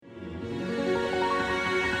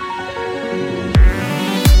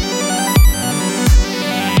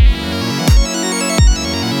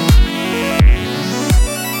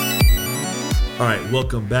All right,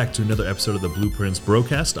 welcome back to another episode of the Blueprints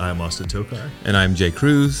Broadcast. I'm Austin Tokar. And I'm Jay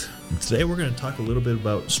Cruz. And today we're going to talk a little bit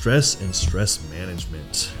about stress and stress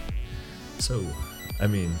management. So, I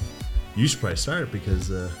mean, you should probably start because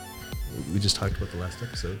we just talked about the last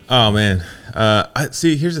episode. Oh, man.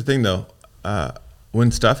 Here's the thing, though. When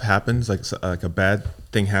stuff happens, like a bad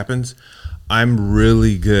thing happens, I'm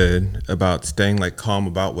really good about staying like calm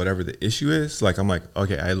about whatever the issue is. Like, I'm like,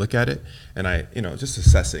 okay, I look at it and just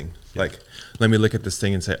assessing. Like, let me look at this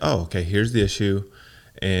thing and say, oh, okay, here's the issue.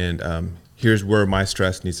 And here's where my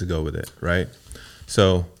stress needs to go with it, right?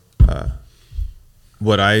 So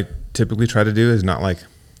what I typically try to do is not like,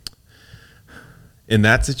 in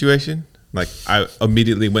that situation, like I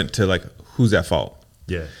immediately went to like, who's at fault?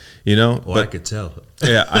 Yeah. You know? Well, I could tell.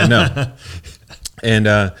 Yeah, I know. And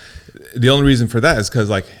the only reason for that is because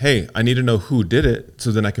like, hey, I need to know who did it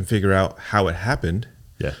so then I can figure out how it happened.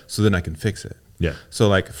 Yeah. So then I can fix it. Yeah. So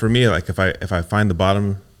like for me, like if I find the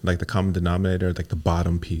bottom, like the common denominator, like the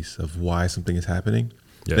bottom piece of why something is happening,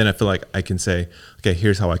 then I feel like I can say, okay,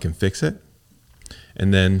 here's how I can fix it.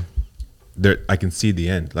 And then I can see the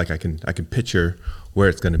end. Like I can picture where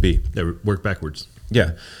it's going to be. Yeah, work backwards.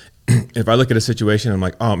 Yeah. If I look at a situation, I'm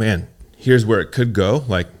like, oh man, here's where it could go.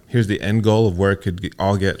 Like here's the end goal of where it could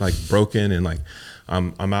all get like broken. And like,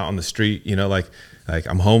 I'm out on the street, like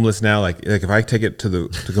I'm homeless now. Like if I take it to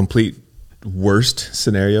the complete worst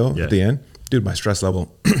scenario at the end, dude, my stress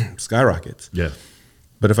level skyrockets. Yeah.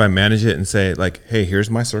 But if I manage it and say like, hey, here's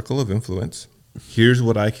my circle of influence. Here's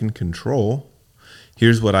what I can control.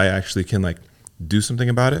 Here's what I actually can like do something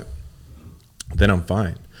about it. Then I'm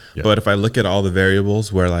fine. Yeah. But if I look at all the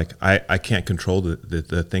variables where like I can't control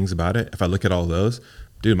the things about it, if I look at all those,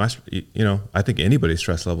 dude, I think anybody's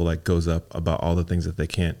stress level like goes up about all the things that they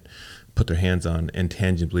can't put their hands on and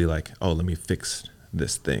tangibly like, oh, let me fix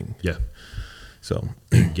this thing. Yeah. So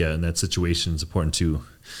yeah, in that situation, it's important to,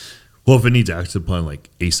 well, if it needs acted upon like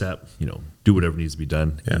ASAP, do whatever needs to be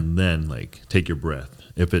done, and then like take your breath.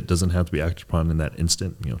 If it doesn't have to be acted upon in that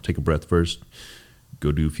instant, take a breath first.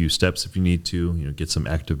 Go do a few steps if you need to. Get some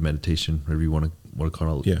active meditation, whatever you want to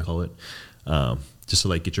call it, just to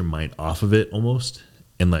like get your mind off of it almost,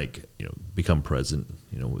 and like become present.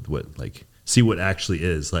 With what like see what actually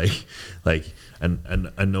is like,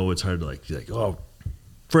 and I know it's hard to like be like, oh,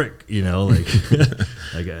 frick, like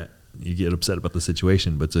you get upset about the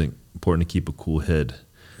situation, but it's important to keep a cool head,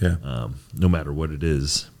 no matter what it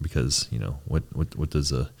is, because what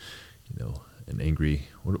does an angry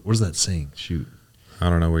what is that saying? Shoot. I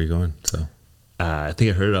don't know where you're going. So I think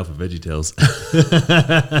I heard it off of VeggieTales.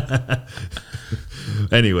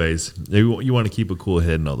 Anyways, you want to keep a cool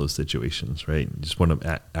head in all those situations, right? You just want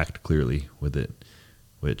to act clearly with it,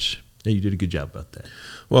 which you did a good job about that.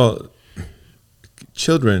 Well,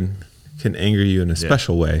 children can anger you in a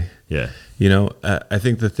special way. Yeah. I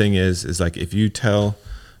think the thing is like if you tell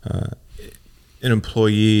an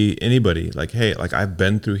employee, anybody, like, hey, like I've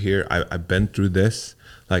been through here, I've been through this.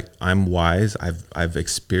 Like I'm wise. I've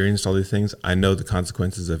experienced all these things. I know the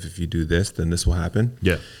consequences of if you do this, then this will happen.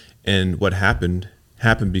 Yeah. And what happened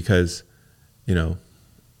because,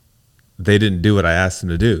 they didn't do what I asked them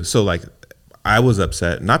to do. So like I was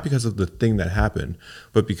upset, not because of the thing that happened,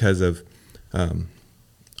 but because of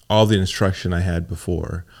all the instruction I had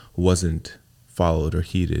before wasn't followed or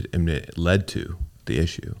heeded, and it led to the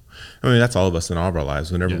issue. I mean, that's all of us in all of our lives.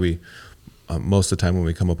 Whenever we most of the time when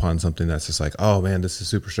we come upon something that's just like, oh man, this is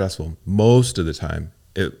super stressful, most of the time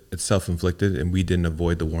it's self-inflicted and we didn't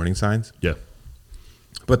avoid the warning signs. Yeah.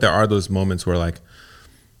 But there are those moments where like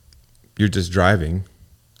you're just driving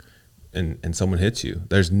and someone hits you.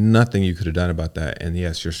 There's nothing you could have done about that. And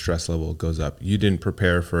yes, your stress level goes up. You didn't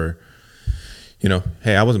prepare for,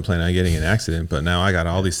 hey, I wasn't planning on getting in an accident, but now I got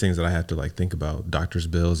all these things that I have to like think about, doctor's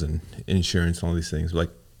bills and insurance and all these things.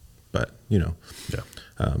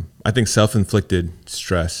 I think self-inflicted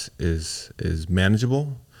stress is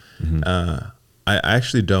manageable. Mm-hmm. I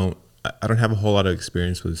actually don't have a whole lot of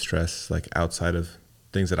experience with stress, like outside of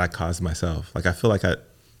things that I caused myself. Like I feel like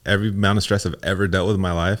every amount of stress I've ever dealt with in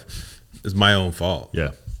my life is my own fault.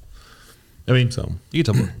 Yeah. I mean, so you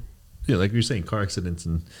can talk about, like you're saying, car accidents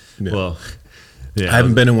and I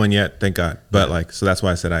haven't been in one yet, thank God. But so that's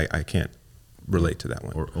why I said I can't relate to that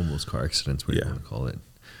one. Or almost car accidents, whatever you want to call it.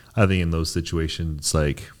 I think in those situations,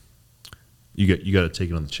 like you got to take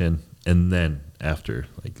it on the chin, and then after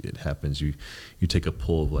like it happens, you take a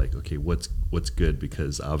pull of like, okay, what's good,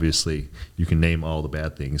 because obviously you can name all the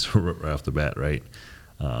bad things right off the bat, right?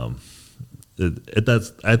 I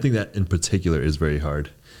think that in particular is very hard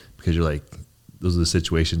because you're like, those are the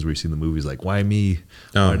situations where you see in the movies, like, why me?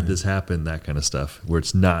 Why did this happen? That kind of stuff, where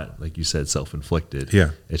it's not, like you said, self-inflicted.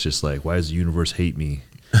 Yeah. It's just like, why does the universe hate me?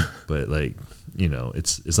 But like, you know,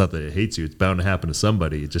 it's not that it hates you. It's bound to happen to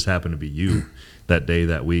somebody. It just happened to be you that day,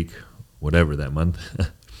 that week, whatever, that month.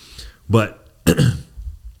 But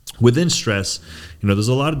within stress, you know, there's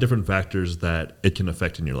a lot of different factors that it can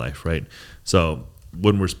affect in your life, right? So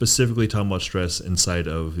when we're specifically talking about stress inside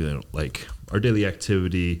of, you know, like our daily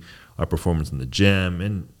activity, our performance in the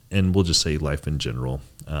gym, and we'll just say life in general,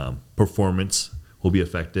 performance will be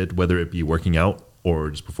affected, whether it be working out or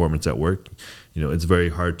just performance at work. You know, it's very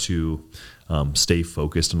hard to stay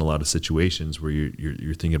focused in a lot of situations where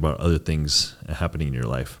you're thinking about other things happening in your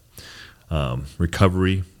life.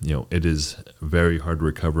 Recovery, you know, it is very hard to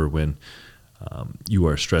recover when you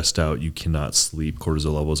are stressed out. You cannot sleep.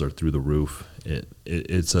 Cortisol levels are through the roof.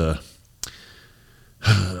 It's a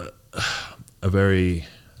very,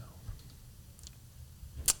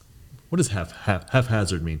 what does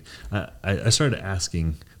haphazard mean? I started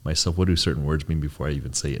asking myself, what do certain words mean before I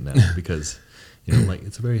even say it now? Because, you know, like,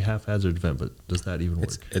 it's a very haphazard event, but does that even work?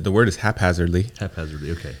 The word is haphazardly. Haphazardly,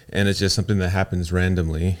 okay. And it's just something that happens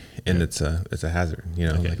randomly, and it's a hazard. You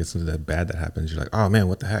know, like, it's something that bad that happens. You're like, oh man,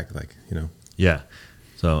 what the heck? Like, you know. Yeah.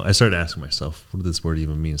 So I started asking myself, what does this word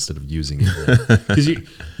even mean, instead of using it? Because you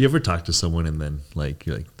ever talk to someone and then, like,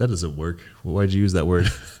 you're like, that doesn't work. Well, why'd you use that word?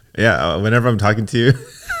 Yeah. Whenever I'm talking to you,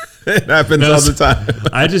 it happens all the time.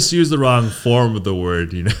 I just use the wrong form of the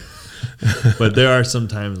word, you know. But there are some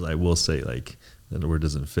times I will say, like, that the word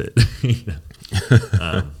doesn't fit. You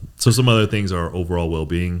know? So some other things are overall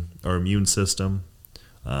well-being, our immune system,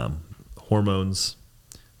 hormones,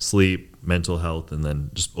 sleep, mental health, and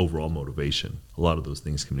then just overall motivation. A lot of those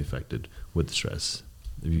things can be affected with stress.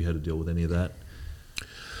 Have you had to deal with any of that?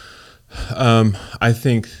 I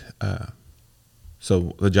think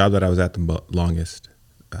so. The job that I was at the longest,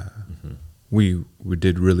 we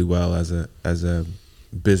did really well as a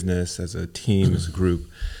business, as a team, as a group.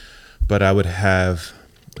 But I would have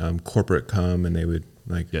corporate come, and they would,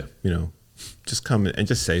 like, you know, just come and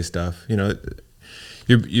just say stuff. You know,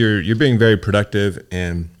 you're being very productive,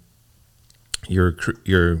 and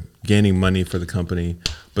you're gaining money for the company,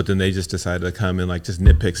 but then they just decide to come and, like, just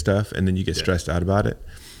nitpick stuff, and then you get stressed out about it.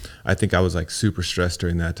 I think I was, like, super stressed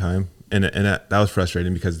during that time, and that was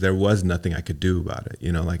frustrating because there was nothing I could do about it.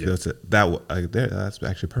 You know, like, that's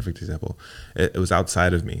actually a perfect example. It was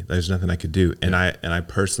outside of me. There's nothing I could do, and I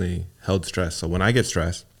personally held stress. So when I get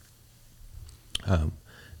stressed, my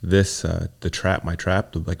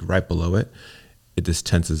trap, like right below it, it just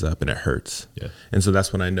tenses up and it hurts. Yeah. And so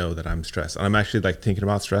that's when I know that I'm stressed. And I'm actually, like, thinking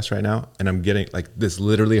about stress right now, and I'm getting, like, this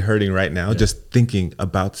literally hurting right now just thinking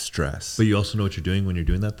about stress. But you also know what you're doing when you're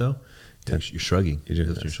doing that, though? You're shrugging. You're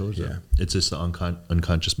doing your shoulders up. It's just the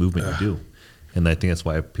unconscious movement you do. And I think that's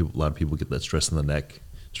why a lot of people get that stress in the neck,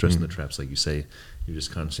 stress in the traps, like you say. You're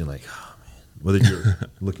just constantly like, oh, man. Whether you're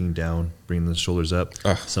looking down, bringing the shoulders up,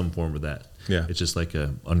 some form of that. Yeah. It's just like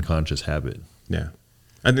an unconscious habit. Yeah.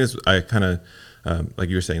 I think I kind of, like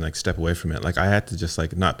you were saying, like, step away from it. Like, I had to just,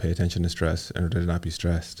 like, not pay attention to stress in order to not be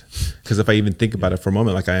stressed. Because if I even think about it for a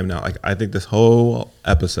moment, like I am now, like, I think this whole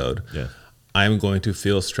episode, I'm going to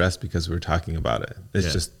feel stressed because we're talking about it.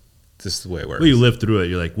 It's just the way it works. Well, you live through it.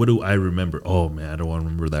 You're like, what do I remember? Oh man, I don't want to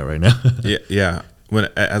remember that right now. Yeah.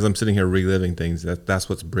 As I'm sitting here reliving things, that's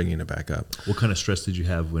what's bringing it back up. What kind of stress did you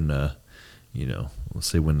have when, you know, let's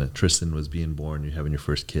say when Tristan was being born, you're having your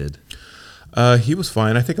first kid? He was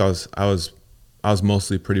fine. I think I was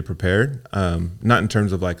mostly pretty prepared. Not in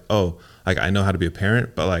terms of, like, like, I know how to be a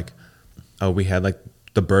parent, but, like, we had, like,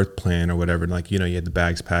 the birth plan or whatever. Like, you know, you had the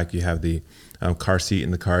bags packed, you have the car seat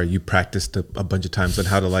in the car. You practiced a bunch of times on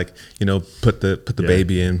how to, like, you know, put the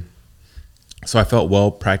baby in. So I felt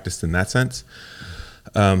well practiced in that sense.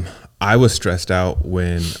 I was stressed out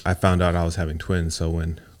when I found out I was having twins. So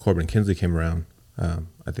when Corbin and Kinsley came around,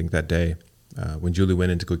 I think that day, when Julie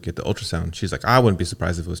went in to go get the ultrasound, she's like, I wouldn't be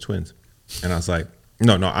surprised if it was twins. And I was like,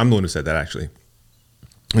 no, I'm the one who said that, actually.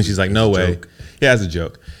 And she's like, no way. Yeah, as a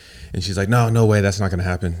joke. And she's like, no way, that's not going to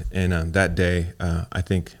happen. And that day, I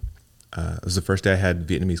think it was the first day I had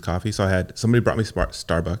Vietnamese coffee. So somebody brought me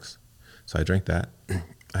Starbucks. So I drank that.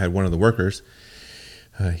 I had one of the workers.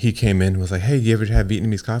 He came in and was like, hey, do you ever have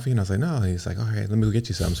Vietnamese coffee? And I was like, no. And he's like, okay, let me go get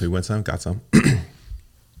you some. So he went some, got some.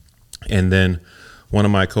 And then one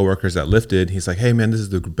of my coworkers that lifted, he's like, hey man, this is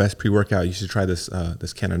the best pre-workout. You should try this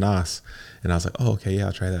can of Nas. And I was like, oh, okay, yeah,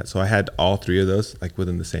 I'll try that. So I had all three of those, like,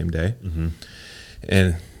 within the same day.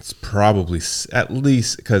 And it's probably at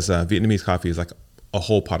least, because Vietnamese coffee is, like, a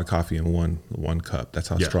whole pot of coffee in one cup. That's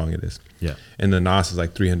how strong it is. Yeah. And the NOS is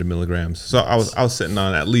like 300 milligrams. So I was sitting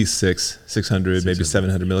on at least 600, maybe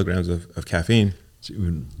 700 milligrams of caffeine. It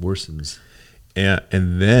even worsens.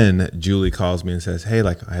 And then Julie calls me and says, hey,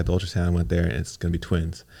 like I had the ultrasound, went there, and it's going to be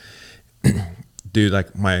twins. Dude,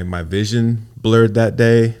 like my vision blurred that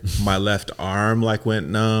day. My left arm like went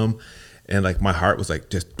numb. And like my heart was like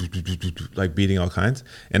just like beating all kinds.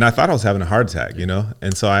 And I thought I was having a heart attack, you know?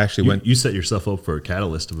 And so I actually went. You set yourself up for a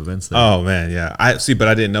catalyst of events there. Oh, man, yeah. But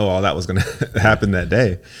I didn't know all that was going to happen that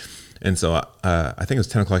day. And so I think it was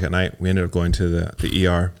 10 o'clock at night. We ended up going to the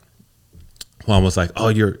ER. Mom was like, oh,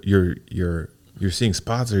 you're seeing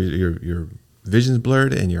spots, or your vision's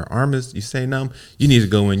blurred and your arm is, you say numb. You need to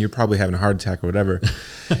go in. You're probably having a heart attack or whatever.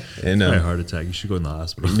 And a heart attack. You should go in the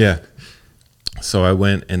hospital. Yeah. So I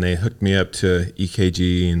went and they hooked me up to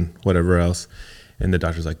EKG and whatever else. And the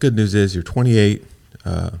doctor's like, good news is you're 28.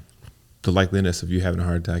 The likeliness of you having a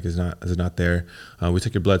heart attack is not there. We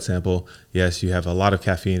took your blood sample. Yes, you have a lot of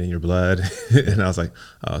caffeine in your blood. And I was like,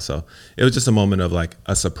 oh, so it was just a moment of like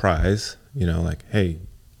a surprise, you know, like, hey,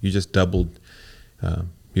 you just doubled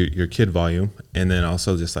your kid volume. And then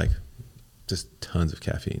also just tons of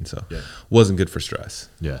caffeine. So wasn't good for stress.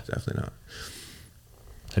 Yeah, definitely not.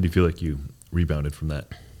 How do you feel like you rebounded from that?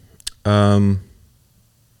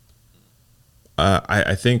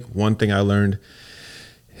 I think one thing I learned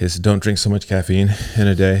is don't drink so much caffeine in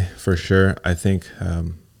a day, for sure. I think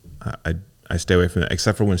I stay away from that,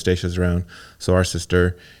 except for when Stacia's around. So our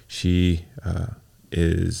sister, she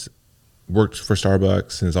worked for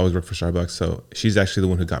Starbucks and has always worked for Starbucks. So she's actually the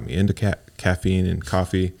one who got me into caffeine and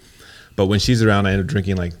coffee. But when she's around, I end up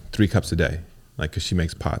drinking like 3 cups a day, like because she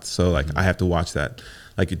makes pots. So like I have to watch that.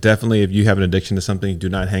 Like definitely, if you have an addiction to something, do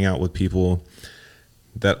not hang out with people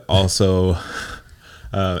that also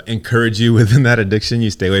encourage you within that addiction.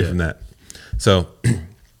 You stay away from that. So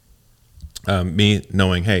me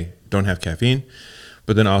knowing, hey, don't have caffeine,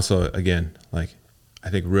 but then also again, like I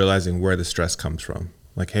think realizing where the stress comes from.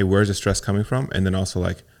 Like, hey, where's the stress coming from? And then also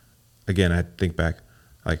like, again, I think back,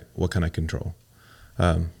 like what can I control?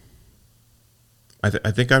 I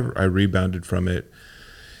think I rebounded from it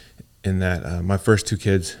in that my first 2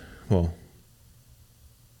 kids, were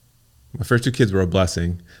a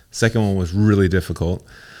blessing. Second one was really difficult.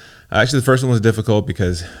 Actually, the first one was difficult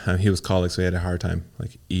because he was colic, so he had a hard time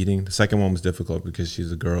like eating. The second one was difficult because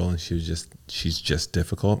she's a girl and she's just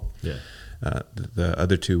difficult. Yeah. The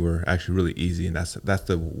other 2 were actually really easy, and that's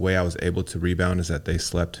the way I was able to rebound, is that they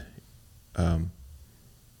slept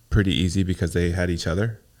pretty easy because they had each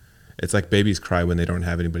other. It's like babies cry when they don't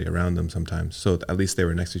have anybody around them sometimes. So at least they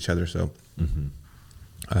were next to each other, so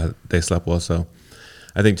they slept well. So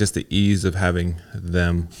I think just the ease of having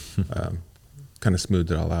them kind of smoothed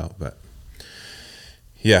it all out. But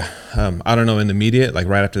yeah, I don't know, in the immediate, like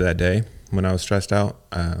right after that day when I was stressed out,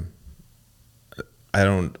 I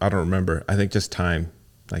don't remember. I think just time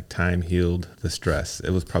healed the stress. It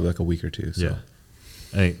was probably like a week or 2. So. Yeah.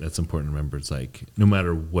 I think that's important to remember. It's like no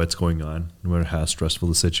matter what's going on, no matter how stressful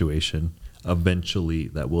the situation, eventually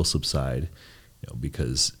that will subside, you know,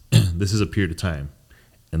 because this is a period of time,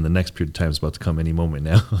 and the next period of time is about to come any moment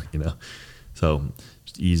now, you know. So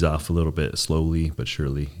just ease off a little bit, slowly but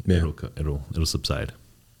surely. Yeah. It'll subside.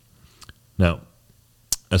 Now,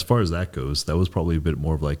 as far as that goes, that was probably a bit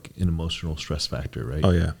more of like an emotional stress factor, right?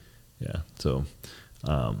 Oh yeah, yeah. So.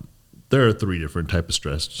 There are 3 different types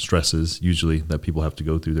of stresses usually that people have to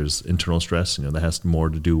go through. There's internal stress, you know, that has more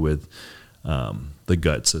to do with the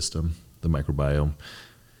gut system, the microbiome.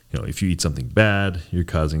 You know, if you eat something bad, you're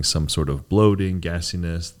causing some sort of bloating,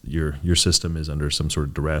 gassiness. Your system is under some sort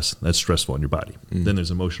of duress. That's stressful on your body. Then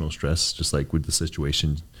there's emotional stress, just like with the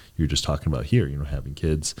situation you're just talking about here. You know, having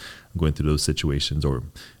kids, going through those situations, or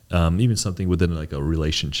even something within like a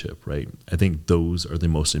relationship, right? I think those are the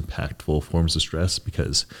most impactful forms of stress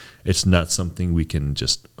because it's not something we can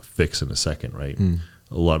just fix in a second, right?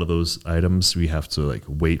 A lot of those items we have to like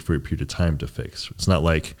wait for a period of time to fix. It's not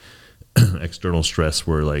like external stress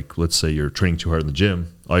where, like, let's say you're training too hard in the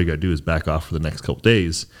gym, all you got to do is back off for the next couple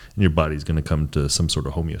days and your body's going to come to some sort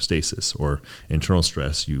of homeostasis. Or internal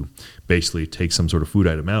stress, you basically take some sort of food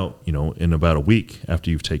item out, you know, in about a week after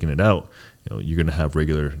you've taken it out, you know, you're going to have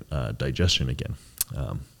regular digestion again.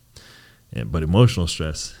 But emotional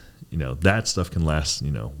stress, you know, that stuff can last,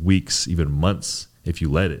 you know, weeks, even months if you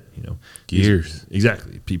let it, you know. Years.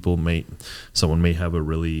 Exactly. Someone may have a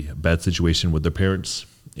really bad situation with their parents,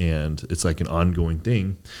 and it's like an ongoing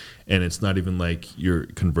thing, and it's not even like you're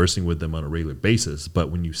conversing with them on a regular basis, but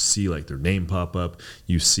when you see like their name pop up,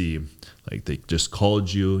 you see like they just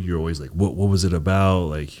called you, you're always like, what was it about?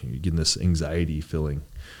 Like you're getting this anxiety feeling.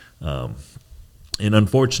 And And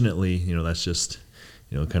unfortunately, that's just,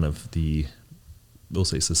 kind of we'll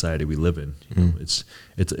say society we live in.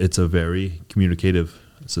 It's a very communicative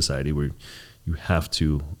society where you have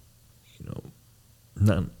to,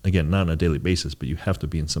 not on a daily basis, but you have to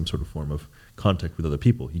be in some sort of form of contact with other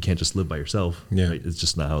people. You can't just live by yourself. Yeah. Right? It's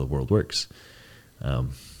just not how the world works.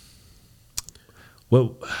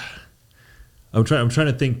 Well, I'm trying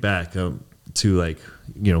to think back to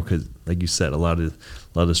because like you said, a lot of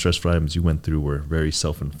the stressful items you went through were very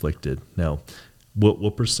self-inflicted. Now,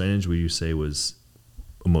 what percentage would you say was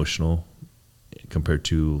emotional compared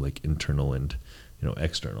to like internal and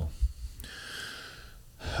external?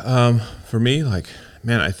 For me,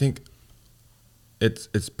 I think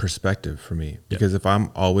it's perspective for me, because if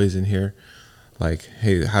I'm always in here, like,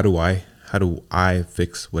 hey, how do I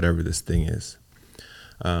fix whatever this thing is?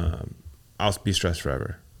 I'll be stressed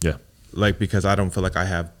forever. Yeah. Because I don't feel like I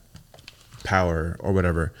have power or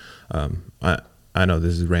whatever. I know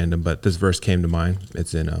this is random, but this verse came to mind.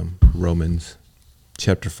 It's in Romans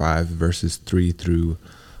chapter 5, verses 3 through,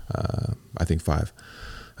 I think 5.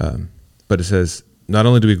 But it says, not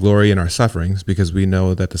only do we glory in our sufferings, because we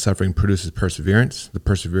know that the suffering produces perseverance, the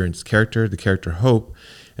perseverance character, the character hope,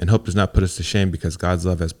 and hope does not put us to shame, because God's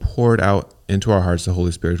love has poured out into our hearts the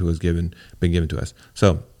Holy Spirit who has been given to us.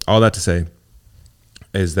 So all that to say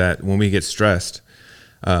is that when we get stressed,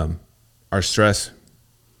 our stress,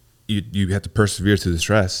 you have to persevere through the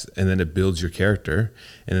stress, and then it builds your character,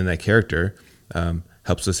 and then that character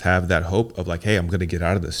helps us have that hope of like, hey, I'm going to get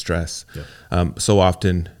out of this stress. Yeah. So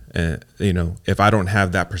often, if I don't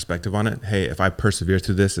have that perspective on it, hey, if I persevere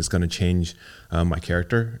through this, it's going to change my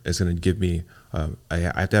character. It's going to give me, I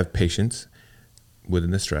have to have patience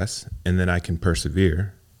within the stress, and then I can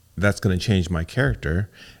persevere. That's going to change my character,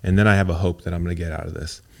 and then I have a hope that I'm going to get out of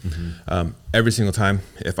this. Mm-hmm. Every single time,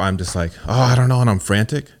 if I'm just like, oh, I don't know, and I'm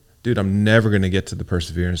frantic, dude, I'm never going to get to the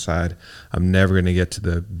perseverance side. I'm never going to get to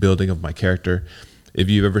the building of my character. If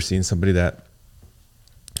you've ever seen somebody that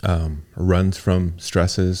runs from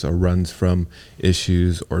stresses or runs from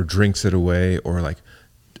issues or drinks it away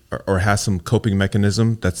or has some coping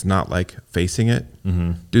mechanism that's not like facing it,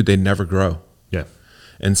 dude, they never grow. Yeah.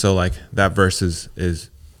 And so that verse is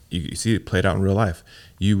you see it played out in real life.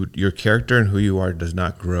 Your character and who you are does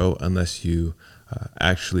not grow unless you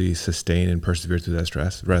actually sustain and persevere through that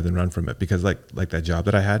stress rather than run from it. Because like that job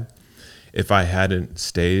that I had, if I hadn't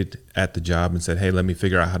stayed at the job and said, hey, let me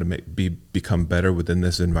figure out how to become better within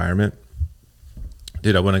this environment,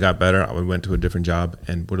 dude, I wouldn't have got better. I would have went to a different job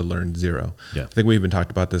and would have learned zero. Yeah. I think we even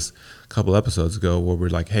talked about this a couple episodes ago where we're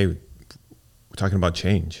like, hey, we're talking about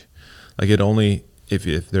change. Like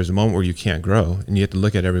if there's a moment where you can't grow and you have to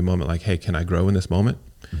look at every moment like, hey, can I grow in this moment?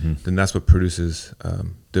 Mm-hmm. Then that's what produces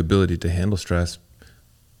the ability to handle stress,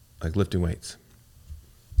 like lifting weights.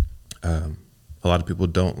 A lot of people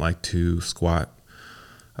don't like to squat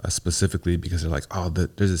specifically because they're like, oh,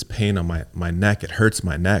 there's this pain on my neck. It hurts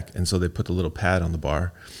my neck. And so they put the little pad on the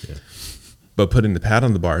bar. Yeah. But putting the pad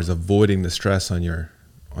on the bar is avoiding the stress on your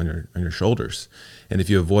shoulders. And if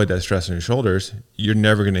you avoid that stress on your shoulders, you're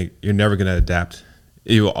never gonna adapt.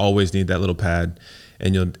 You will always need that little pad,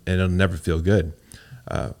 and it'll never feel good.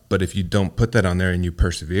 But if you don't put that on there and you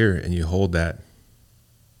persevere and you hold that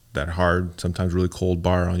hard, sometimes really cold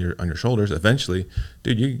bar on your shoulders, eventually,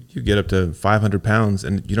 dude, you get up to 500 pounds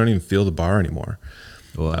and you don't even feel the bar anymore.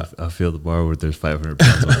 Well, I feel the bar where there's 500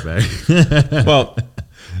 pounds on my back. Well,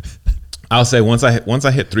 I'll say once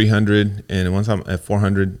I hit 300 and once I'm at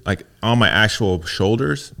 400, like on my actual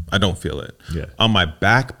shoulders, I don't feel it. Yeah. On my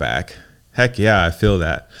back, heck yeah, I feel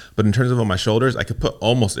that. But in terms of on my shoulders, I could put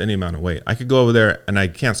almost any amount of weight. I could go over there, and I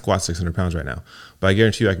can't squat 600 pounds right now, but I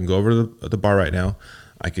guarantee you I can go over to the bar right now.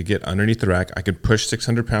 I could get underneath the rack. I could push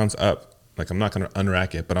 600 pounds up. Like I'm not going to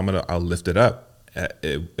unrack it, but I'll lift it up.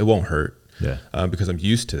 It won't hurt. Yeah. Because I'm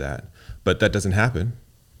used to that. But that doesn't happen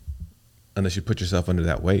unless you put yourself under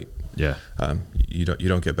that weight. Yeah. You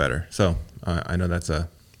don't get better. So I know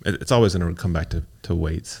it's always going to come back to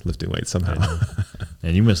weights, lifting weights somehow.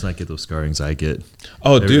 And you must not get those scarrings I get.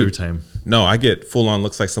 Oh, dude. Every time. No, I get full on.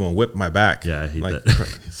 Looks like someone whipped my back. Yeah, I hate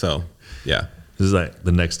that. So, yeah. This is like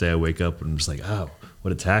the next day I wake up and I'm just like, oh,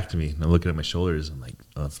 what attacked me? And I'm looking at my shoulders. I'm like,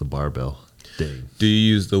 oh, it's the barbell. Dang. Do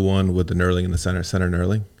you use the one with the knurling in the center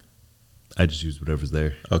knurling? I just use whatever's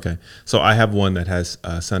there. Okay. So I have one that has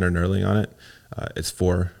center knurling on it. It's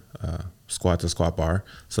for squat to squat bar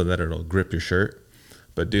so that it'll grip your shirt.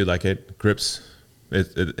 But dude, like it grips,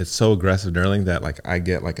 it's so aggressive knurling that like I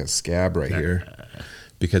get like a scab right here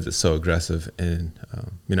because it's so aggressive. And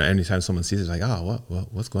anytime someone sees it, it's like, oh,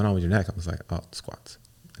 what's going on with your neck? I'm just like, oh, squats.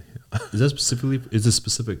 Is a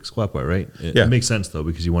specific squat bar, right? Yeah. It makes sense though,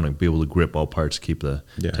 because you want to be able to grip all parts, keep the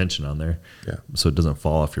tension on there, so it doesn't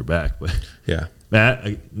fall off your back. But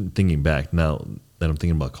thinking back now that I'm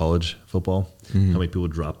thinking about college football, how many people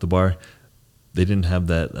drop the bar? They didn't have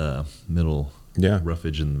that middle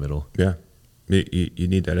roughage in the middle. Yeah, you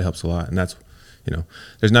need that. It helps a lot, and that's,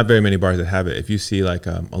 there's not very many bars that have it. If you see like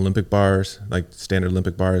Olympic bars, like standard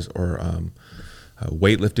Olympic bars, or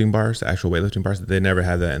weightlifting bars, actual weightlifting bars, they never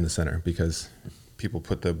have that in the center, because people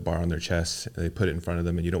put the bar on their chest, they put it in front of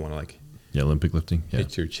them, and you don't want to like Olympic lifting,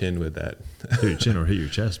 hit your chin with that. Hit your chin or hit your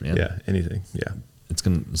chest, man. Yeah, anything. Yeah, it's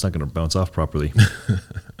not gonna bounce off properly.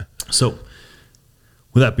 So,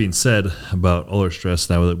 with that being said, about all our stress,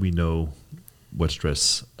 now that we know what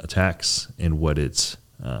stress attacks and what it's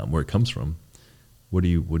where it comes from, what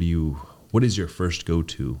is your first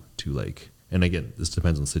go-to to like? And again, this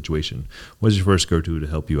depends on the situation. What is your first go-to to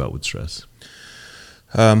help you out with stress?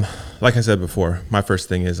 Like I said before, my first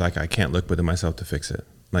thing is like I can't look within myself to fix it.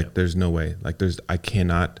 Like there's no way. Like I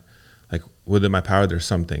cannot. Like within my power, there's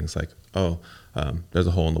some things like there's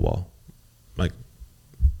a hole in the wall. Like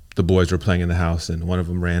the boys were playing in the house and one of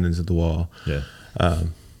them ran into the wall. Yeah.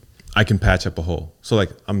 I can patch up a hole. So like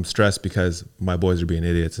I'm stressed because my boys are being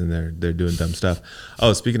idiots and they're doing dumb stuff.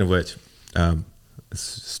 Oh, speaking of which, it's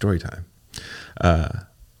story time.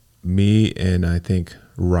 Me and I think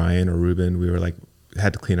Ryan or Ruben, we were like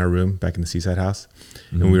had to clean our room back in the Seaside house,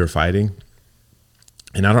 and we were fighting.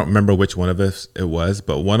 And I don't remember which one of us it was,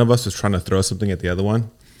 but one of us was trying to throw something at the other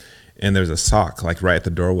one, and there's a sock like right at the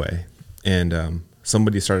doorway, and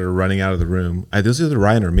somebody started running out of the room. This was either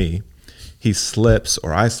Ryan or me. He slips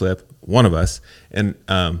or I slip, one of us, and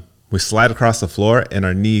we slide across the floor, and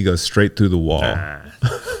our knee goes straight through the wall.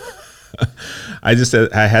 I just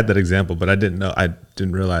said I had that example, but I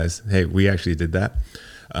didn't realize, hey, we actually did that.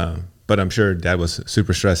 But I'm sure Dad was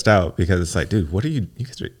super stressed out because it's like, dude, what are you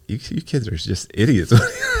kids are just idiots.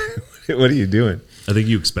 What are you doing? I think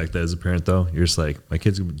you expect that as a parent, though. You're just like, my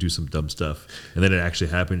kid's going to do some dumb stuff. And then it actually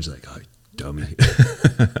happens. You're like, oh, dummy.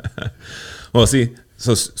 Well, see,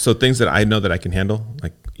 so things that I know that I can handle,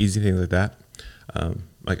 like easy things like that,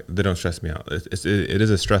 like they don't stress me out. It is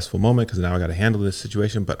a stressful moment because now I got to handle this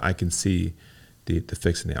situation, but I can see the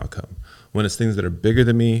fix and the outcome. When it's things that are bigger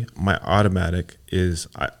than me, my automatic is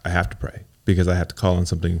I have to pray, because I have to call on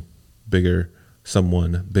something bigger,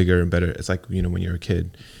 someone bigger and better. It's like, when you're a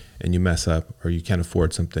kid and you mess up or you can't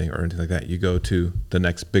afford something or anything like that, you go to the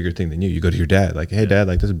next bigger thing than you. You go to your dad, like, hey, Dad,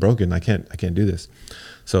 like this is broken. I can't do this.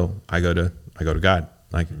 So I go to God,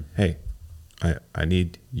 like, hey, I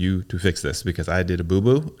need you to fix this because I did a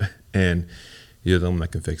boo-boo and you're the one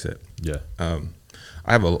that can fix it. Yeah.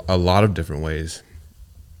 I have a lot of different ways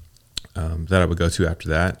that I would go to after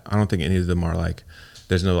that. I don't think any of them are like,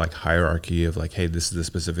 there's no like hierarchy of like, hey, this is the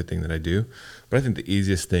specific thing that I do. But I think the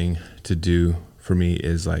easiest thing to do for me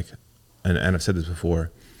is like, and I've said this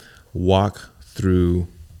before, walk through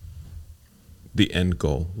the end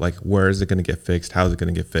goal. Like, where is it going to get fixed? How is it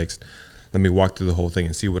going to get fixed? Let me walk through the whole thing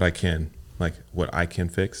and see what I can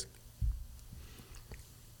fix.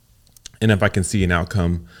 And if I can see an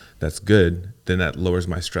outcome that's good, then that lowers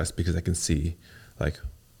my stress because I can see like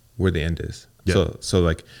where the end is. Yeah. So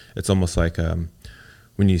like, it's almost like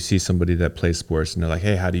when you see somebody that plays sports and they're like,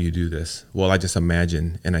 hey, how do you do this? Well, I just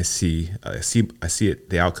imagine and I see it,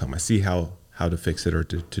 the outcome. I see how to fix it or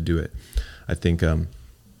to do it. I think it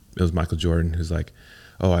was Michael Jordan who's like,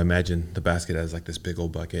 oh, I imagine the basket as like this big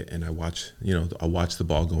old bucket and I watch the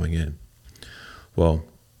ball going in. Well,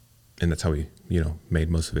 and that's how he, made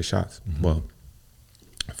most of his shots. Mm-hmm. Well,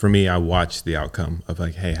 for me, I watch the outcome of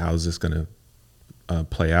like, hey, how is this going to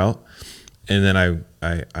play out? And then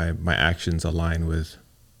I my actions align with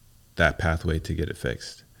that pathway to get it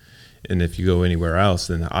fixed. And if you go anywhere else,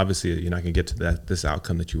 then obviously you're not going to get to this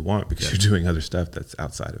outcome that you want because you're doing other stuff that's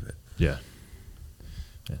outside of it. Yeah.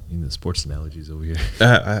 The sports analogies over here.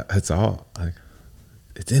 It's all like,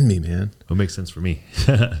 it's in me, man. It makes sense for me.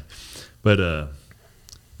 But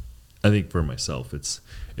I think for myself, it's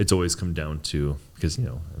always come down to, because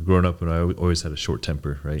growing up, I always had a short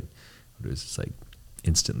temper, right? It was just like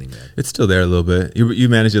instantly mad. It's still there a little bit. You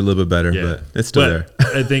manage it a little bit better, but it's still there.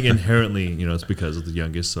 I think inherently, it's because of the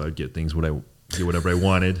youngest, so I'd get things get whatever I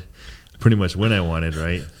wanted, pretty much when I wanted,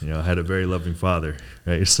 right? I had a very loving father,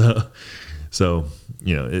 right? So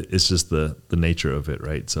it's just the nature of it,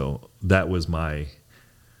 right? So that was my,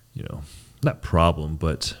 not problem,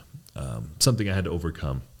 but something I had to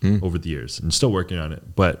overcome over the years, and still working on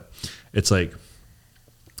it. But it's like,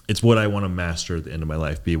 it's what I want to master at the end of my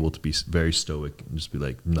life, be able to be very stoic and just be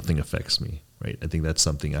like, nothing affects me, right? I think that's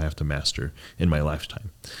something I have to master in my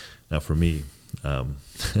lifetime. Now for me,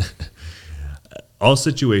 All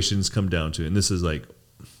situations come down to, and this is like,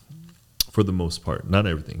 for the most part, not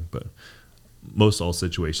everything, but most all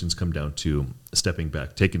situations come down to stepping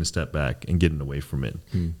back, taking a step back and getting away from it.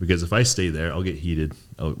 Because if I stay there, I'll get heated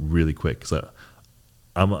really quick. Because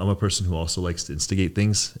I'm a person who also likes to instigate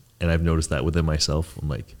things, and I've noticed that within myself. I'm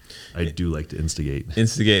like, I do like to instigate.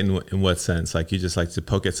 Instigate in what sense? Like, you just like to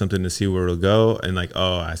poke at something to see where it'll go, and like,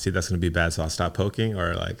 oh, I see that's going to be bad, so I'll stop poking,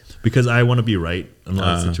 or like, because I want to be right in a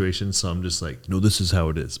lot of situations, so I'm just like, no, this is how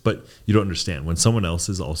it is. But you don't understand when someone else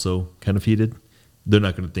is also kind of heated, they're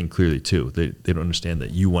not going to think clearly too. They don't understand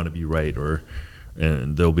that you want to be right,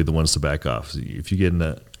 and they'll be the ones to back off. So if you get in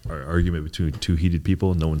an argument between two heated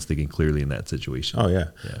people, no one's thinking clearly in that situation. Oh yeah.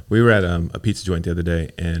 We were at a pizza joint the other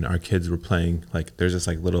day, and our kids were playing, like, there's this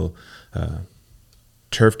like little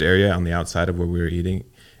turfed area on the outside of where we were eating,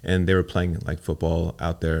 and they were playing like football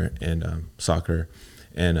out there and soccer.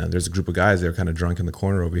 And there's a group of guys that were kind of drunk in the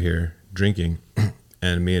corner over here drinking,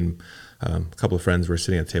 and me and a couple of friends were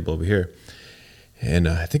sitting at the table over here. And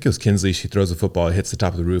I think it was Kinsley. She throws a football, it hits the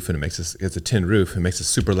top of the roof, and it's a tin roof. It makes a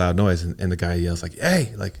super loud noise, and the guy yells like,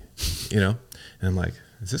 "Hey!" Like, you know. And I'm like,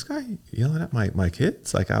 "Is this guy yelling at my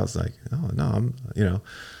kids?" Like, I was like, "Oh no, I'm, you know,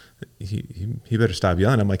 he better stop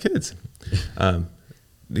yelling at my kids." A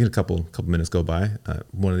couple minutes go by.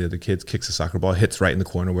 One of the other kids kicks a soccer ball, hits right in the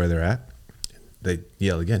corner where they're at. They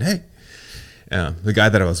yell again, "Hey!" The guy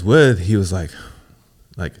that I was with, he was like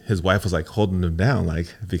his wife was like holding him down,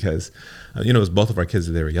 like, because it was both of our kids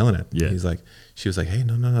that they were yelling at. Yeah. She was like, "Hey,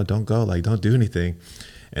 no, don't go, like, don't do anything."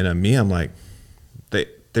 And I'm like,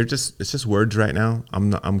 it's just words right now.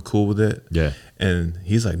 I'm cool with it. Yeah. And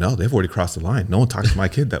he's like, "No, they've already crossed the line. No one talks to my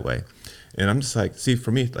kid that way." And I'm just like, see,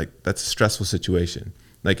 for me, like, that's a stressful situation.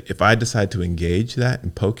 Like, if I decide to engage that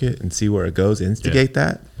and poke it and see where it goes, instigate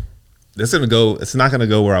that, it's not gonna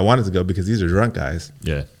go where I want it to go, because these are drunk guys.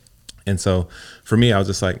 Yeah. And so for me, I was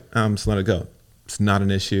just like, I'm just let it go. It's not an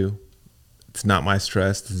issue. It's not my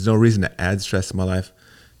stress. There's no reason to add stress to my life.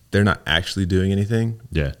 They're not actually doing anything.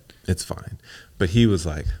 Yeah. It's fine. But he was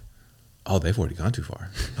like, "Oh, they've already gone too far.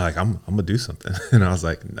 Like, I'm gonna do something." And I was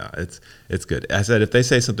like, "No, it's good." I said, if they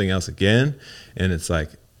say something else again, and it's like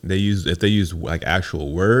if they use like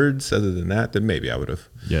actual words other than that, then maybe I would have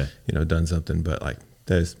done something. But like,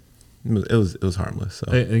 it was harmless. So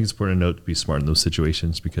I think it's important to note to be smart in those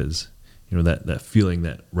situations, because that feeling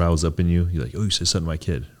that riles up in you, you're like, "Oh, you said something to my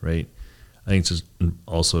kid," right? I think it's just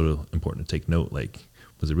also important to take note, like,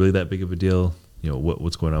 was it really that big of a deal?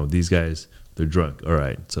 What's going on with these guys? They're drunk. All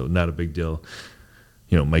right, so not a big deal.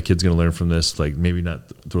 My kid's going to learn from this, like, maybe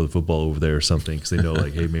not throw the football over there or something, because they know,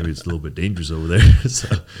 like, hey, maybe it's a little bit dangerous over there. So,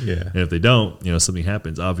 yeah. And if they don't, something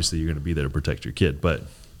happens, obviously you're going to be there to protect your kid. But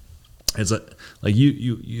it's like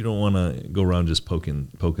you don't want to go around just poking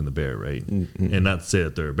the bear, right? Mm-hmm. And not to say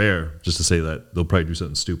that they're a bear, just to say that they'll probably do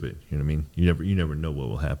something stupid. You know what I mean? You never know what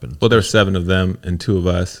will happen. Well, there's 7 of them and 2 of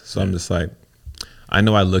us, so I'm just like, I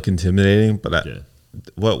know I look intimidating, but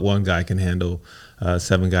what one guy can handle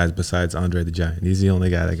 7 guys besides Andre the Giant? He's the only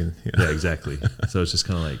guy that can. Yeah, exactly. So it's just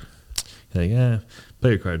kind of like, play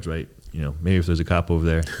your cards right. Maybe if there's a cop over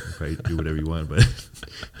there, you probably do whatever you want.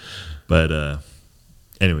 But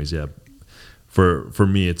anyways, yeah. For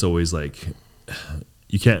me, it's always like,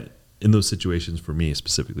 you can't, in those situations, for me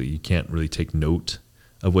specifically, you can't really take note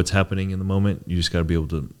of what's happening in the moment. You just got to be able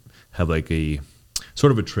to have like a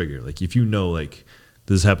sort of a trigger. Like, if like,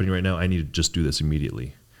 this is happening right now, I need to just do this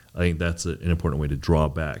immediately. I think that's an important way to draw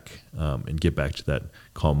back and get back to that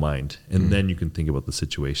calm mind. And then you can think about the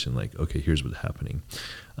situation like, okay, here's what's happening.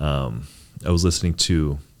 I was listening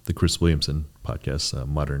to the Chris Williamson podcast,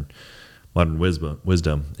 Modern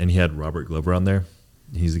Wisdom, and he had Robert Glover on there.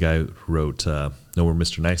 He's the guy who wrote No More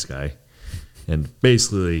Mr. Nice Guy. And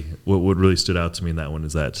basically what really stood out to me in that one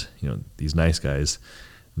is that, these nice guys,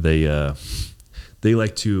 they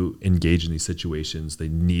like to engage in these situations. They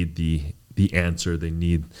need the answer. They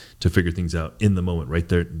need to figure things out in the moment, right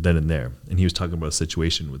there, then and there. And he was talking about a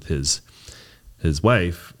situation with his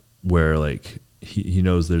wife where, like, he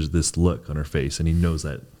knows there's this look on her face, and he knows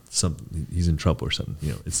that he's in trouble or something.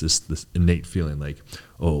 It's this innate feeling like,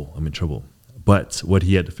 oh, I'm in trouble. But what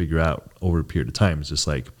he had to figure out over a period of time is just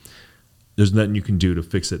like, there's nothing you can do to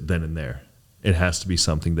fix it then and there. It has to be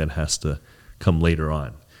something that has to come later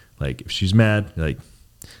on. Like, if she's mad, like,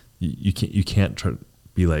 you can't try to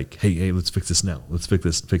be like, hey, let's fix this now. Let's fix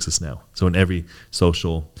this now. So in every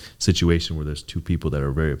social situation where there's 2 people that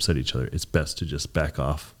are very upset at each other, it's best to just back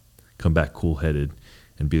off, come back cool-headed,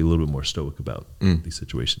 and be a little bit more stoic about these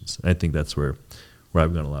situations. And I think that's where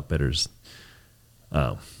I've gone a lot better is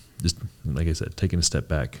just, like I said, taking a step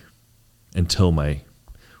back until my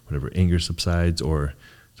whatever anger subsides, or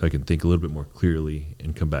so I can think a little bit more clearly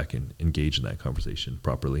and come back and engage in that conversation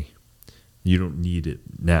properly. You don't need it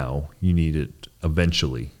now. You need it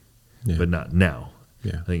eventually, but not now.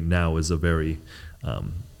 Yeah. I think now is a very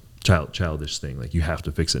childish thing. Like, you have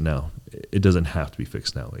to fix it now. It doesn't have to be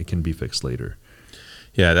fixed now. It can be fixed later.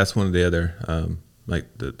 Yeah, that's one of the other, like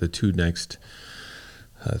the two next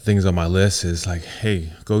things on my list is like,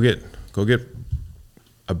 hey, go get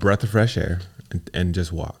a breath of fresh air and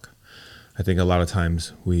just walk. I think a lot of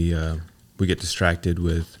times we get distracted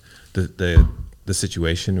with the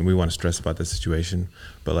situation, and we want to stress about the situation,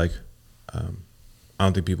 but like I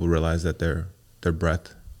don't think people realize that their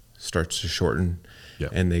breath starts to shorten,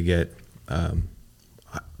 and they get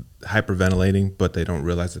hyperventilating, but they don't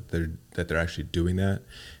realize that they're actually doing that,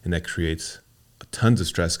 and that creates tons of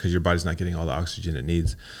stress because your body's not getting all the oxygen it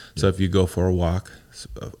needs. So if you go for a walk,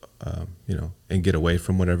 and get away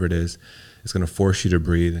from whatever it is, it's going to force you to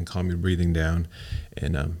breathe and calm your breathing down,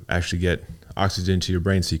 and actually get oxygen to your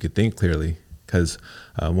brain so you could think clearly. Because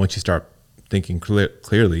once you start thinking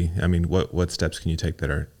clearly, I mean, what steps can you take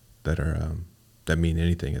that mean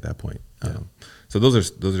anything at that point? So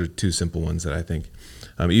those are two simple ones that I think,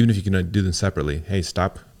 even if you can do them separately. Hey,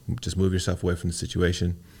 stop, just move yourself away from the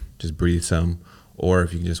situation, just breathe some, or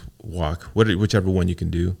if you can just walk, whichever one you can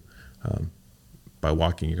do. By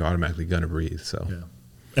walking, you're automatically gonna breathe. So.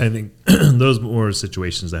 Yeah. I think those more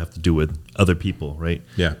situations that have to do with other people, right?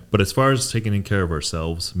 Yeah. But as far as taking care of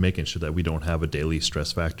ourselves, making sure that we don't have a daily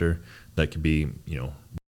stress factor that could be,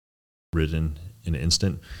 ridden in an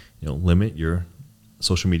instant, limit your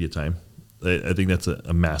social media time. I think that's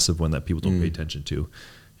a massive one that people don't pay attention to.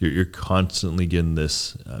 You're constantly getting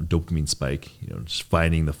this dopamine spike, just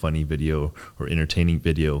finding the funny video or entertaining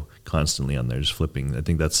video constantly on there, just flipping. I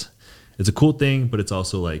think it's a cool thing, but it's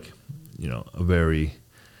also like, a very,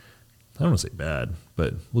 I don't want to say bad,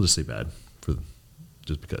 but we'll just say bad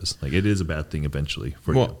just because like it is a bad thing eventually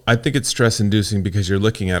for you. I think it's stress inducing because you're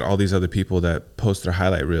looking at all these other people that post their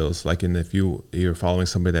highlight reels. Like, and if you're following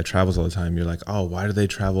somebody that travels all the time, you're like, oh, why do they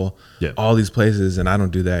travel all these places and I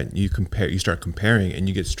don't do that? You start comparing, and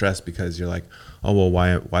you get stressed because you're like, oh, well,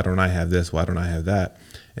 why don't I have this? Why don't I have that?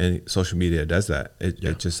 And social media does that.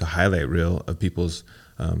 It's just a highlight reel of people's,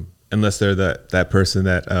 unless they're that person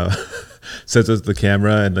that sits with the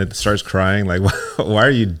camera and then starts crying, like, why are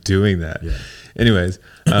you doing that? Yeah. Anyways,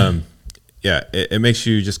 it makes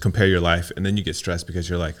you just compare your life, and then you get stressed because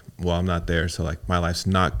you're like, well, I'm not there, so like my life's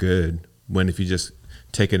not good. When if you just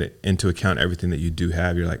take it into account everything that you do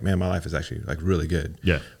have, you're like, man, my life is actually like really good.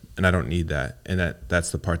 Yeah. And I don't need that. And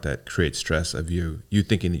that's the part that creates stress of you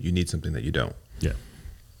thinking that you need something that you don't. Yeah.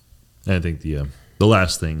 And I think the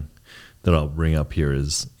last thing that I'll bring up here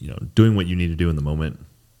is, doing what you need to do in the moment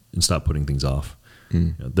and stop putting things off.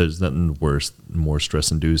 There's nothing worse, more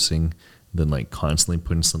stress inducing than like constantly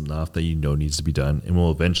putting something off that needs to be done and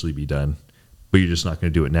will eventually be done, but you're just not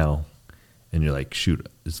going to do it now. And you're like, shoot,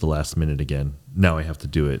 it's the last minute again. Now I have to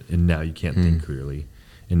do it. And now you can't think clearly.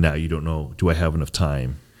 And now you don't know, do I have enough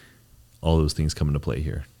time? All those things come into play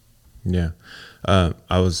here. Yeah. I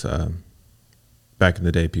was, back in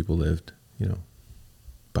the day, people lived,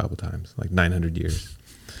 Bible times, like 900 years.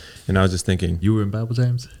 And I was just thinking. You were in Bible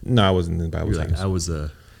times? No, I wasn't in Bible times. Like, I was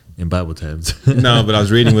in Bible times. No, but I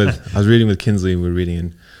was reading with Kinsley. We were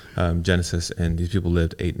reading in Genesis, and these people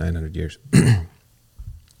lived 800-900 years.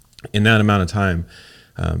 In that amount of time,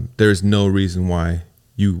 there's no reason why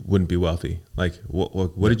you wouldn't be wealthy. Like,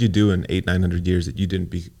 what did you do in 800-900 years that you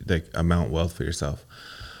didn't amount wealth for yourself?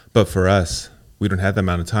 But for us, we don't have that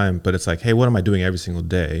amount of time. But it's like, hey, what am I doing every single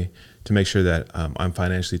day to make sure that I'm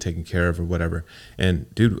financially taken care of or whatever?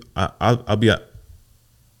 And dude, I'll be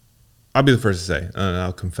the first to say, and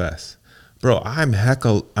I'll confess, bro, I'm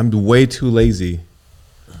way too lazy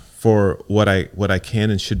for what I can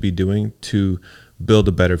and should be doing to build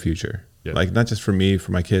a better future. Yeah. Like, not just for me,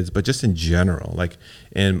 for my kids, but just in general, like,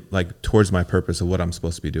 and like towards my purpose of what I'm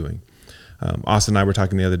supposed to be doing. Austin and I were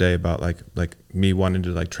talking the other day about like me wanting to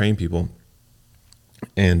like train people.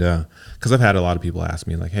 And because I've had a lot of people ask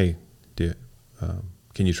me like, hey,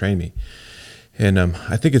 can you train me? And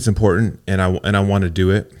I think it's important, and I want to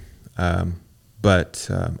do it. But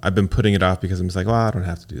I've been putting it off because I'm just like, well, I don't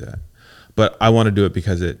have to do that. But I want to do it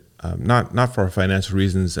because it, not for financial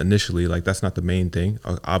reasons initially, like that's not the main thing.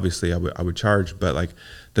 Obviously I would charge, but like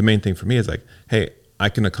the main thing for me is like, hey, I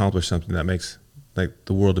can accomplish something that makes like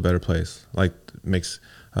the world a better place, like makes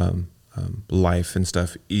life and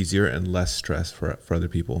stuff easier and less stress for other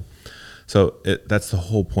people. So that's the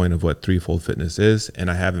whole point of what Threefold Fitness is. And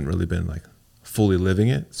I haven't really been like fully living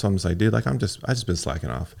it. So I'm just like, dude, like I've just been slacking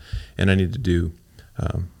off, and I need to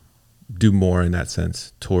do more in that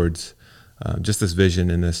sense towards just this vision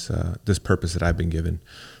and this purpose that I've been given.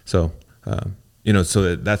 So,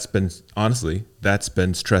 so that's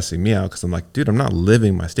been stressing me out, because I'm like, dude, I'm not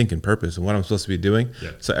living my stinking purpose and what I'm supposed to be doing.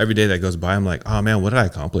 Yeah. So every day that goes by, I'm like, oh man, what did I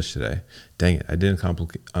accomplish today? Dang it, I didn't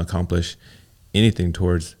accomplish anything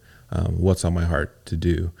towards what's on my heart to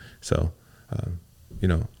do. So,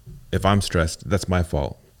 if I'm stressed, that's my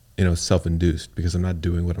fault. Self-induced, because I'm not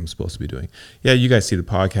doing what I'm supposed to be doing. Yeah, you guys see the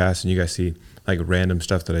podcast and you guys see like random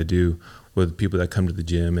stuff that I do with people that come to the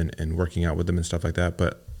gym and working out with them and stuff like that.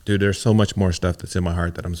 But dude, there's so much more stuff that's in my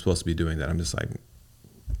heart that I'm supposed to be doing that I'm just like,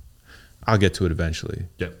 I'll get to it eventually.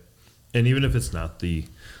 Yeah. And even if it's not the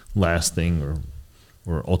last thing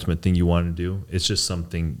or ultimate thing you want to do, it's just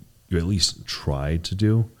something you at least try to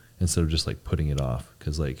do instead of just like putting it off.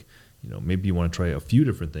 Because like, maybe you want to try a few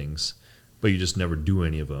different things, but you just never do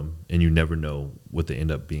any of them, and you never know what they end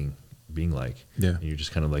up being like. Yeah. And you're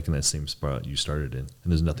just kind of like in that same spot you started in,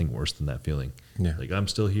 and there's nothing worse than that feeling. Yeah. Like, I'm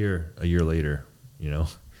still here a year later,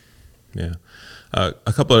 Yeah. A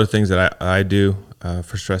couple other things that I do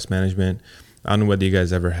for stress management. I don't know whether you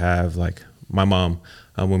guys ever have, like my mom,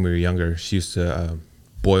 when we were younger, she used to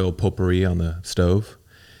boil potpourri on the stove,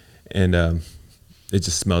 and it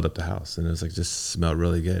just smelled up the house, and it was like just smelled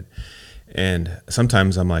really good. And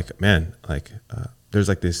sometimes I'm like, man, like there's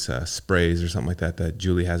like this sprays or something like that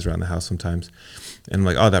Julie has around the house sometimes. And I'm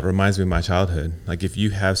like, oh, that reminds me of my childhood. Like if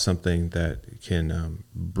you have something that can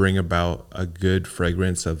bring about a good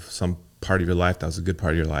fragrance of some part of your life that was a good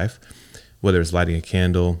part of your life, whether it's lighting a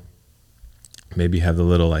candle, maybe have the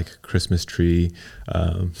little like Christmas tree,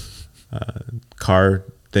 car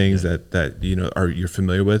things that you're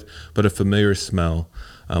familiar with, but a familiar smell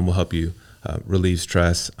will help you relieve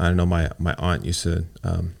stress. I know my aunt used to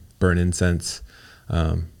burn incense.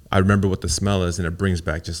 I remember what the smell is, and it brings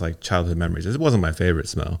back just like childhood memories. It wasn't my favorite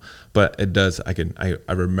smell, but it does. I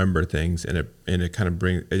remember things, and it kind of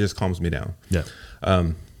it just calms me down. Yeah.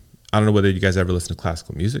 I don't know whether you guys ever listen to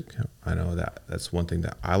classical music. I know that's one thing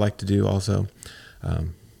that I like to do also.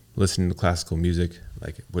 Listening to classical music,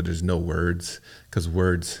 like where there's no words, because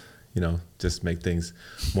words, just make things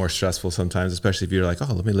more stressful sometimes, especially if you're like,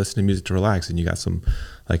 oh, let me listen to music to relax, and you got some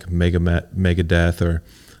like Megadeth or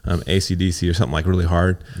AC/DC or something like really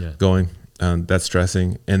hard going. That's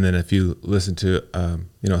stressing. And then if you listen to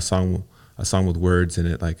a song with words in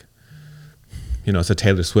it, like it's a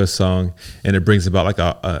Taylor Swift song, and it brings about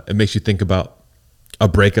like it makes you think about a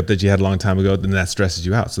breakup that you had a long time ago, then that stresses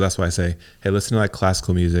you out. So that's why I say, hey, listen to like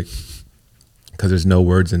classical music, because there's no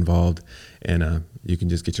words involved, and you can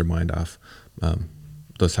just get your mind off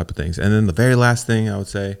those type of things. And then the very last thing I would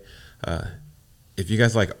say, if you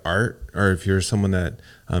guys like art, or if you're someone that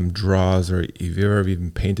draws, or if you've ever even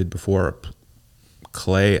painted before, or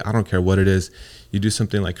clay, I don't care what it is, you do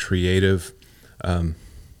something like creative,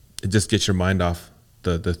 it just gets your mind off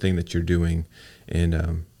the thing that you're doing.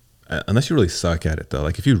 And unless you really suck at it, though,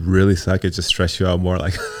 like if you really suck, it just stresses you out more,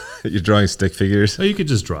 like you're drawing stick figures. Well, you could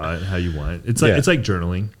just draw it how you want. It's like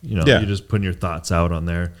journaling. You're just putting your thoughts out on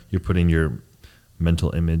there. You're putting your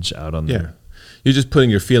mental image out on there. You're just putting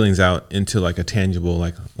your feelings out into like a tangible,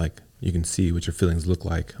 like you can see what your feelings look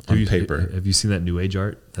like on paper. Have you seen that new age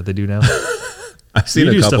art that they do now? I've seen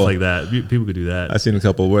a couple stuff like that. People could do that. I've seen a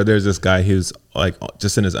couple where there's this guy who's like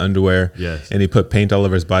just in his underwear, yes, and he put paint all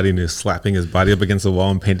over his body, and he's slapping his body up against the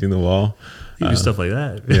wall and painting the wall. You do stuff like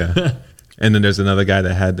that. Yeah. And then there's another guy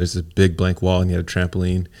there's this big blank wall, and he had a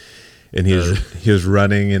trampoline, and he was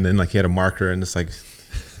running, and then like he had a marker and just like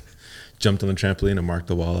jumped on the trampoline and marked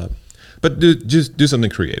the wall up. But just do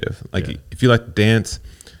something creative. Like if you like to dance,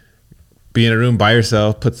 be in a room by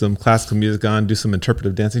yourself, put some classical music on, do some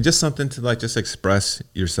interpretive dancing, just something to like just express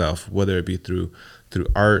yourself, whether it be through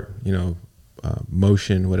art,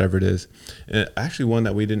 motion, whatever it is. And actually, one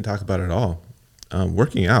that we didn't talk about at all,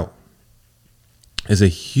 working out is a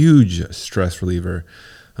huge stress reliever.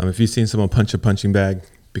 If you've seen someone punch a punching bag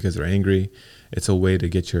because they're angry, it's a way to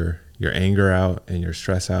get your anger out and your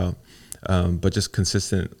stress out. But just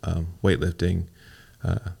consistent weightlifting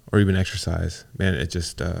or even exercise, man, it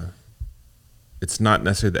just it's not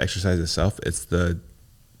necessarily the exercise itself. It's the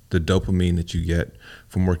dopamine that you get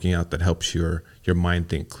from working out that helps your mind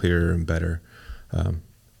think clearer and better.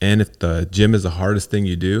 And if the gym is the hardest thing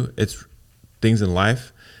you do, it's things in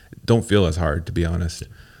life don't feel as hard, to be honest.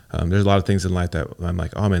 There's a lot of things in life that I'm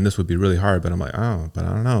like, oh man, this would be really hard. But I'm like, oh, but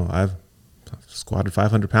I don't know. I've squatted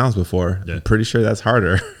 500 pounds before. Yeah. I'm pretty sure that's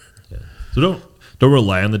harder. Yeah. So don't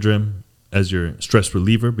rely on the gym as your stress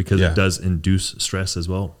reliever, because it does induce stress as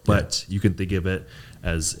well. But you can think of it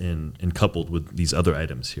as in coupled with these other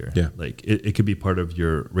items here. Yeah. Like it could be part of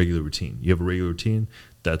your regular routine. You have a regular routine,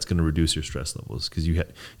 that's going to reduce your stress levels because you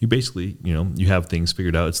basically, you have things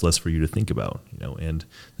figured out. It's less for you to think about, and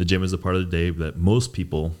the gym is a part of the day that most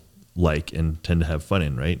people like and tend to have fun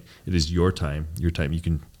in, right? It is your time. You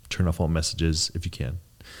can turn off all messages if you can.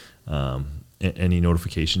 Any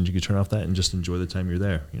notifications, you can turn off that and just enjoy the time you're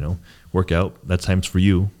there, work out. That time's for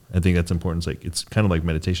you. I think that's important. It's kind of like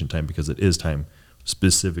meditation time because it is time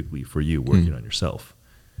specifically for you working on yourself.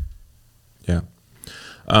 Yeah.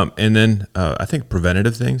 And then I think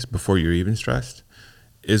preventative things before you're even stressed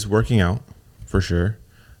is working out for sure.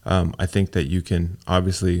 I think that you can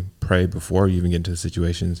obviously pray before you even get into the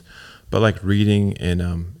situations, but like reading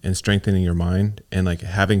and strengthening your mind and like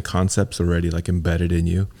having concepts already like embedded in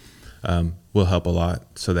you will help a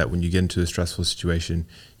lot, so that when you get into a stressful situation,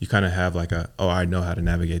 you kind of have like I know how to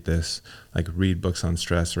navigate this. Like read books on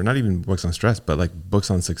stress, or not even books on stress, but like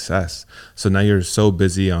books on success. So now you're so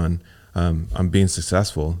busy on being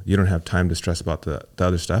successful, you don't have time to stress about the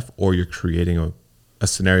other stuff, or you're creating a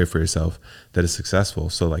scenario for yourself that is successful.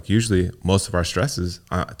 So like usually most of our stresses,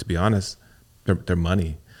 to be honest, they're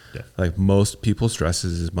money. Yeah. Like most people's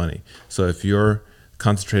stresses is money. So if you're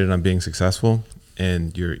concentrated on being successful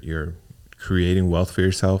and you're creating wealth for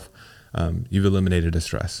yourself, you've eliminated a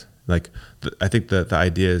stress. Like I think the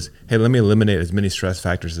idea is, hey, let me eliminate as many stress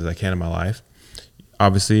factors as I can in my life.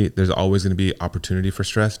 Obviously, there's always going to be opportunity for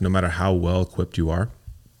stress, no matter how well equipped you are.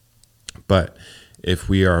 But if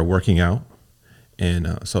we are working out,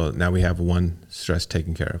 and so now we have one stress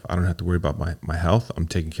taken care of. I don't have to worry about my health. I'm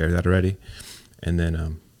taking care of that already. And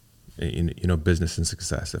then, business and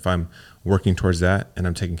success. If I'm working towards that and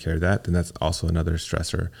I'm taking care of that, then that's also another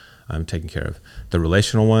stressor I'm taking care of. The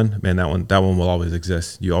relational one, man, that one will always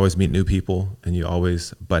exist. You always meet new people and you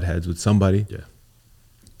always butt heads with somebody. Yeah.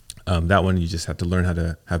 That one you just have to learn how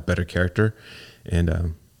to have better character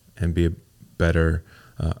and be a better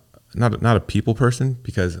not a people person,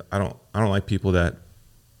 because I don't like people that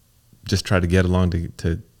just try to get along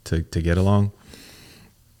to get along,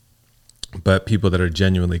 but people that are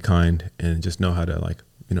genuinely kind and just know how to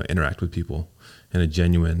interact with people in a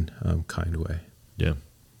genuine kind way. Yeah.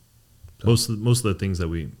 So. Most of the things that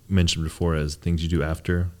we mentioned before as things you do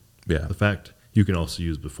after the fact, you can also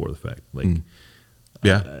use before the fact. Like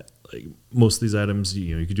most of these items,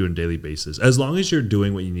 you could do on a daily basis. As long as you're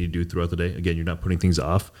doing what you need to do throughout the day, again, you're not putting things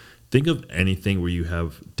off. Think of anything where you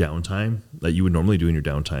have downtime that you would normally do in your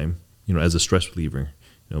downtime, as a stress reliever.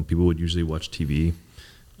 People would usually watch TV.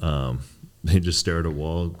 They just stare at a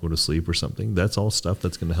wall, go to sleep or something. That's all stuff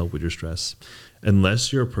that's going to help with your stress.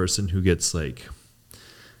 Unless you're a person who gets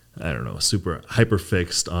super hyper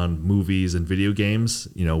fixed on movies and video games,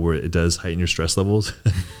 where it does heighten your stress levels.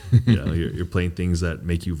 You're playing things that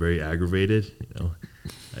make you very aggravated.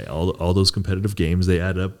 All those competitive games, they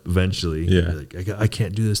add up eventually. Yeah, like, I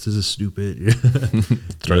can't do this. This is stupid.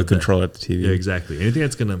 Throw the control at the TV. Yeah, exactly. Anything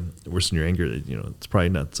that's gonna worsen your anger, it's probably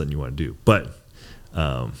not something you want to do. But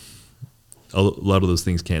a lot of those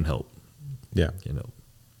things can help. Yeah,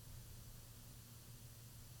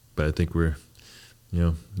 But I think we're.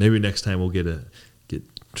 Maybe next time we'll get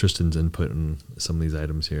Tristan's input on some of these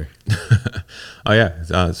items here. Oh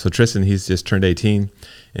yeah. So Tristan, he's just turned 18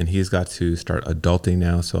 and he's got to start adulting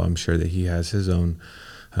now. So I'm sure that he has his own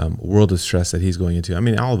world of stress that he's going into.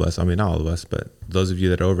 Not all of us, but those of you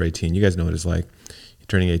that are over 18, you guys know what it's like. You're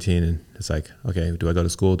turning 18 and it's like, okay, do I go to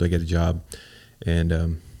school? Do I get a job?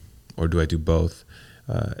 And, or do I do both?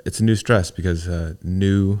 It's a new stress because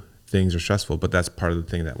new things are stressful, but that's part of the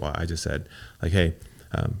thing that I just said, like, hey,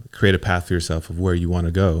 create a path for yourself of where you want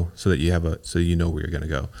to go so that you know where you're going to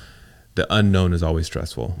go. The unknown is always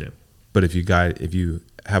stressful. Yeah. But if you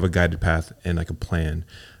have a guided path and like a plan,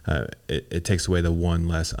 it takes away the one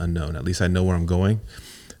less unknown. At least I know where I'm going.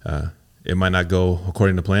 It might not go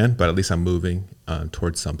according to plan, but at least I'm moving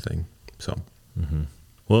towards something. So,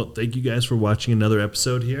 Well, thank you guys for watching another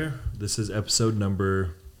episode here. This is episode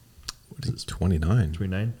number 29.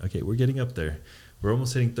 29? Okay, we're getting up there. We're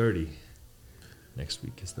almost hitting 30. Next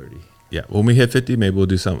week is 30. Yeah, when we hit 50, maybe we'll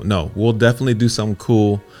do something. No, we'll definitely do something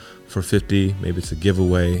cool for 50. Maybe it's a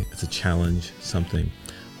giveaway, it's a challenge, something.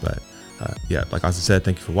 But like I said,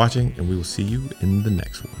 thank you for watching, and we will see you in the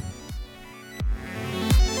next one.